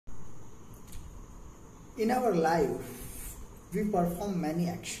In our life, we perform many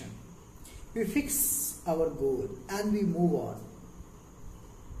actions. We fix our goal and we move on.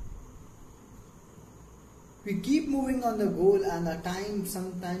 We keep moving on the goal, and at times,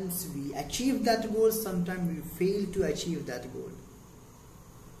 sometimes we achieve that goal, sometimes we fail to achieve that goal.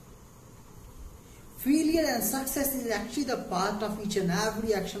 Failure and success is actually the part of each and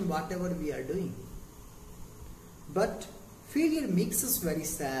every action, whatever we are doing. But failure makes us very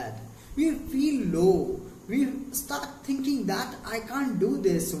sad. We feel low. We start thinking that I can't do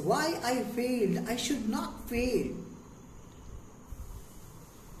this. Why I failed? I should not fail.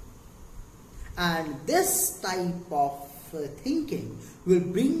 And this type of thinking will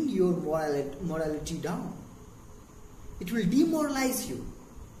bring your morality down. It will demoralize you.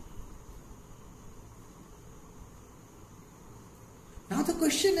 Now the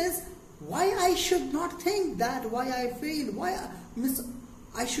question is, why I should not think that, why I failed,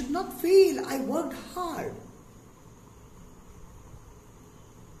 I should not fail, I worked hard.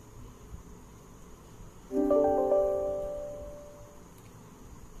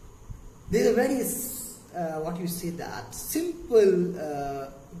 There is a very, simple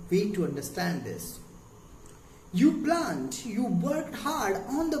way to understand this. You planned, you worked hard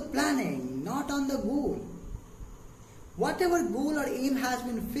on the planning, not on the goal. Whatever goal or aim has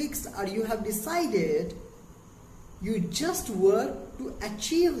been fixed or you have decided, you just work to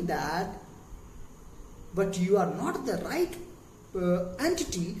achieve that, but you are not the right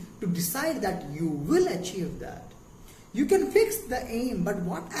entity to decide that you will achieve that. You can fix the aim, but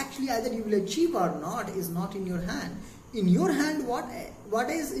what actually either you will achieve or not is not in your hand. In your hand, what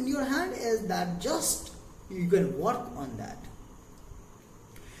is in your hand is that just you can work on that.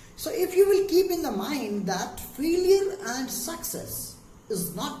 So if you will keep in the mind that failure and success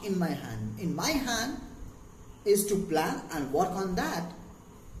is not in my hand. In my hand is to plan and work on that.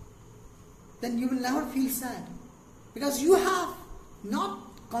 Then you will never feel sad. Because you have not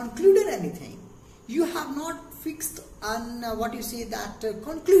concluded anything. You have not fixed on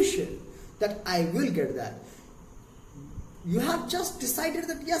conclusion that I will get that. You have just decided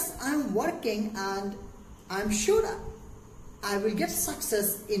that yes, I am working and I am sure I will get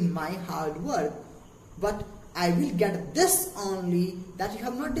success in my hard work, but I will get this only, that you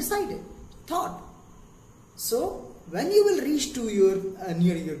have not decided, thought. So when you will reach to your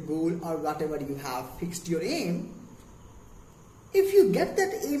near your goal or whatever you have fixed your aim, if you get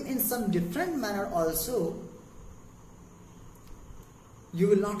that aim in some different manner also, you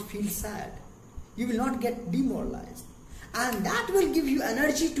will not feel sad. You will not get demoralized. And that will give you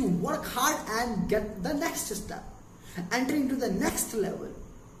energy to work hard and get the next step. Enter into the next level.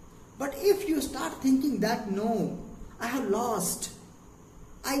 But if you start thinking that no, I have lost,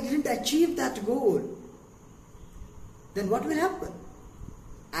 I didn't achieve that goal, then what will happen?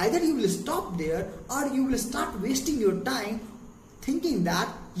 Either you will stop there or you will start wasting your time thinking that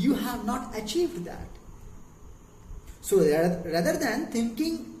you have not achieved that. So rather than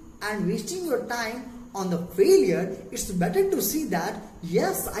thinking and wasting your time on the failure, it's better to see that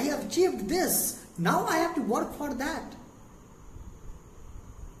yes, I have achieved this. Now I have to work for that.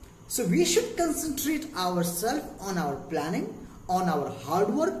 So we should concentrate ourselves on our planning, on our hard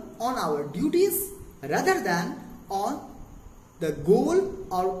work, on our duties, rather than on the goal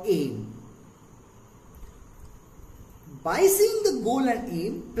or aim. By seeing the goal and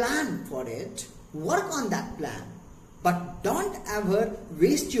aim, plan for it, work on that plan. But don't ever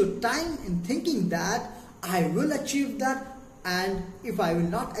waste your time in thinking that I will achieve that, and if I will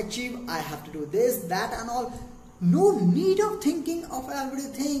not achieve, I have to do this, that and all. No need of thinking of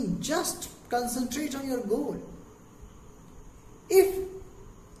everything. Just concentrate on your goal. If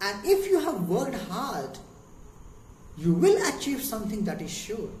you have worked hard, you will achieve something, that is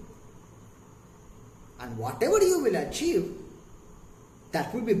sure. And whatever you will achieve,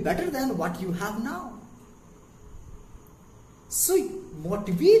 that will be better than what you have now. So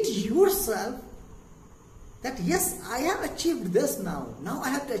motivate yourself that yes, I have achieved this now. Now I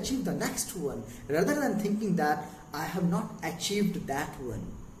have to achieve the next one, rather than thinking that I have not achieved that one.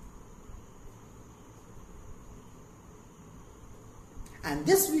 And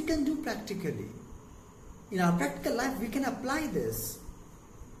this we can do practically. In our practical life, we can apply this.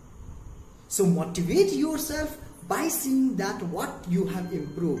 So motivate yourself by seeing that what you have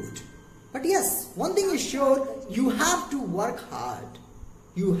improved. But yes, one thing is sure, you have to work hard.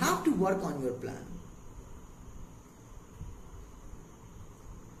 You have to work on your plan.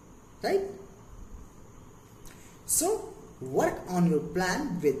 Right? So work on your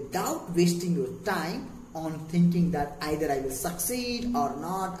plan without wasting your time on thinking that either I will succeed or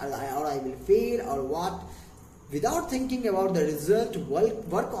not, or I will fail or what. Without thinking about the result,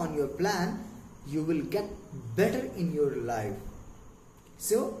 work on your plan you will get better in your life.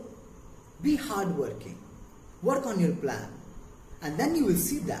 So, be hardworking. Work on your plan. And then you will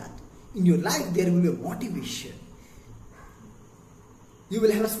see that in your life there will be a motivation. You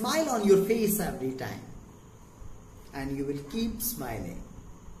will have a smile on your face every time. And you will keep smiling.